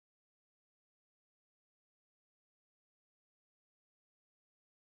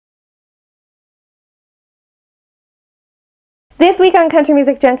This week on Country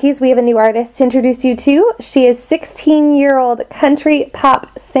Music Junkies, we have a new artist to introduce you to. She is 16-year-old country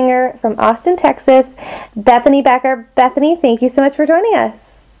pop singer from Austin, Texas, Bethany Becker. Bethany, thank you so much for joining us.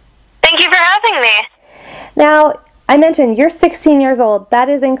 Thank you for having me. Now, I mentioned you're 16 years old. That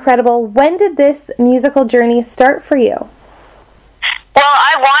is incredible. When did this musical journey start for you? Well,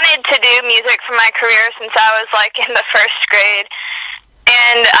 I wanted to do music for my career since I was in the first grade,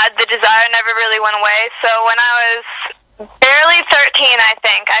 and the desire never really went away. So when I was barely 13, I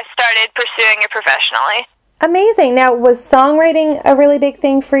think, I started pursuing it professionally. Amazing. Now, was songwriting a really big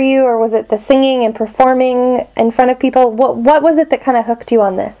thing for you, or was it the singing and performing in front of people? What was it that kind of hooked you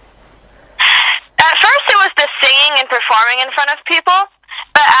on this? At first, it was the singing and performing in front of people,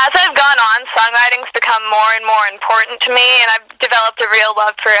 but as I've gone on, songwriting's become more and more important to me, and I've developed a real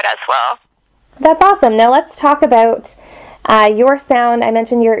love for it as well. That's awesome. Now, let's talk about your sound. I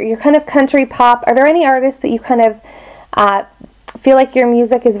mentioned you're kind of country pop. Are there any artists that you kind of feel like your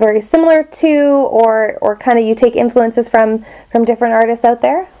music is very similar to, or kind of you take influences from different artists out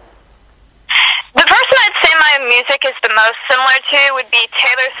there? The person I'd say my music is the most similar to would be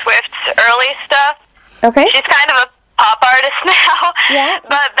Taylor Swift's early stuff. Okay. She's kind of a pop artist now, yeah.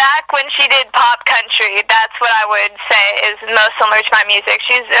 But back when she did pop country, that's what I would say is most similar to my music.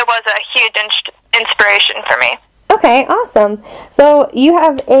 It was a huge inspiration for me. Okay, awesome. So you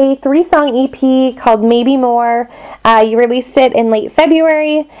have a 3-song EP called Maybe More. You released it in late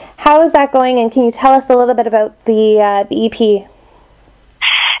February. How is that going, and can you tell us a little bit about the EP?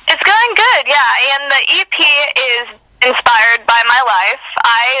 It's going good, yeah, and the EP is inspired by my life.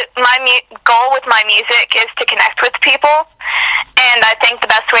 My goal with my music is to connect with people, and I think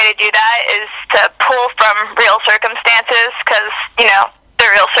the best way to do that is to pull from real circumstances, because, the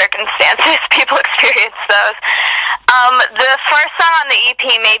real circumstances, people experience those. The first song on the EP,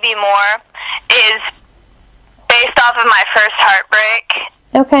 Maybe More, is based off of my first heartbreak.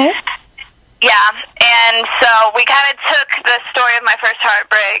 Okay. Yeah, and so we kind of took the story of my first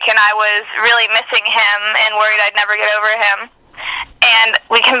heartbreak, and I was really missing him and worried I'd never get over him. And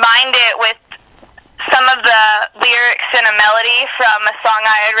we combined it with some of the lyrics and a melody from a song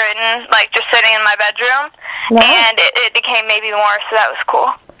I had written, just sitting in my bedroom. Wow. And it became Maybe More, so that was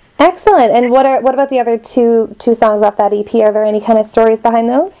cool. Excellent. And what about the other two songs off that EP? Are there any kind of stories behind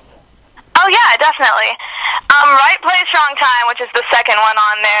those? Oh, yeah, definitely. Right Place, Wrong Time, which is the second one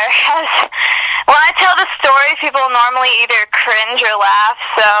on there, when I tell the story, people normally either cringe or laugh,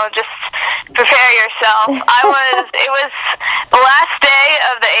 so just prepare yourself. It was the last day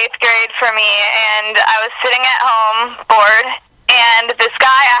of the 8th grade for me, and I was sitting at home, bored, and this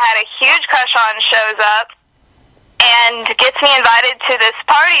guy I had a huge crush on shows up and gets me invited to this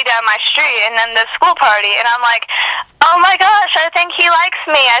party down my street, and then the school party, and I'm like, oh my gosh, I think he likes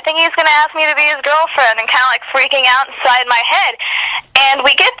me. I think he's going to ask me to be his girlfriend, and kind of freaking out inside my head. And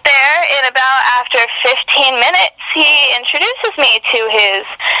we get there, and after 15 minutes, he introduces me to his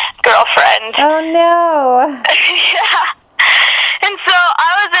girlfriend. Oh no. Yeah. And so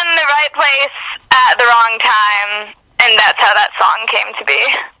I was in the right place at the wrong time, and that's how that song came to be.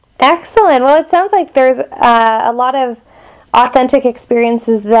 Excellent. Well, it sounds like there's a lot of authentic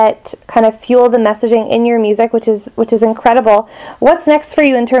experiences that kind of fuel the messaging in your music, which is incredible. What's next for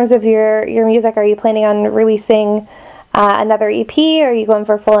you in terms of your music? Are you planning on releasing another EP? Are you going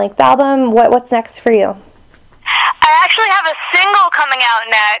for a full-length album? What's next for you? I actually have a single coming out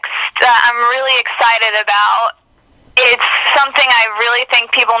next that I'm really excited about. It's something I really think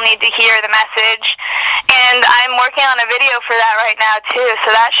people need to hear, the message. And I'm working on a video for that right now, too,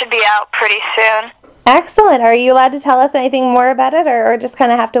 so that should be out pretty soon. Excellent. Are you allowed to tell us anything more about it, or just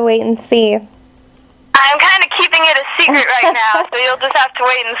kind of have to wait and see? I'm kind of keeping it a secret right now, so you'll just have to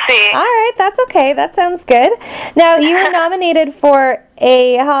wait and see. All right, that's okay. That sounds good. Now, you were nominated for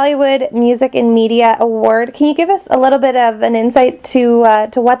a Hollywood Music and Media Award. Can you give us a little bit of an insight to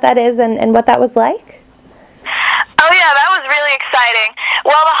what that is and what that was like? Oh, yeah, that was really exciting.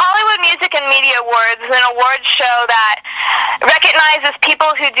 Well, the Hollywood Music and Media Awards is an award show that recognizes people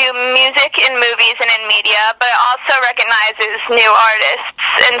who do music in movies and in media, but it also recognizes new artists.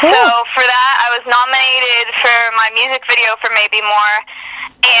 And so for that, I was nominated for my music video for Maybe More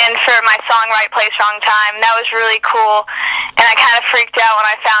and for my song Right Place, Wrong Time. That was really cool, and I kind of freaked out when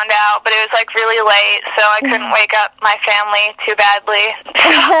I found out, but it was really late, so I couldn't wake up my family too badly.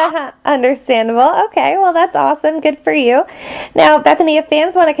 Understandable. Okay, well, that's awesome. Good for you. Now, Bethany, if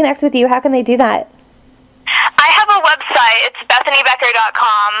fans want to connect with you, how can they do that? I have a website. It's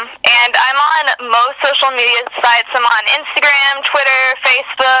BethanyBecker.com, and I'm on most social media sites. I'm on Instagram, Twitter,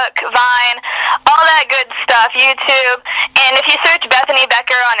 Facebook, Vine, all that good stuff, YouTube. And if you search Bethany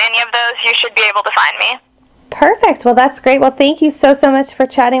Becker on any of those, you should be able to find me. Perfect. Well, that's great. Well, thank you so much for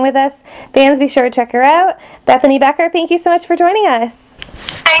chatting with us. Fans, be sure to check her out. Bethany Becker, thank you so much for joining us.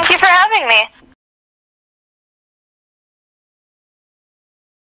 Thank you for having me.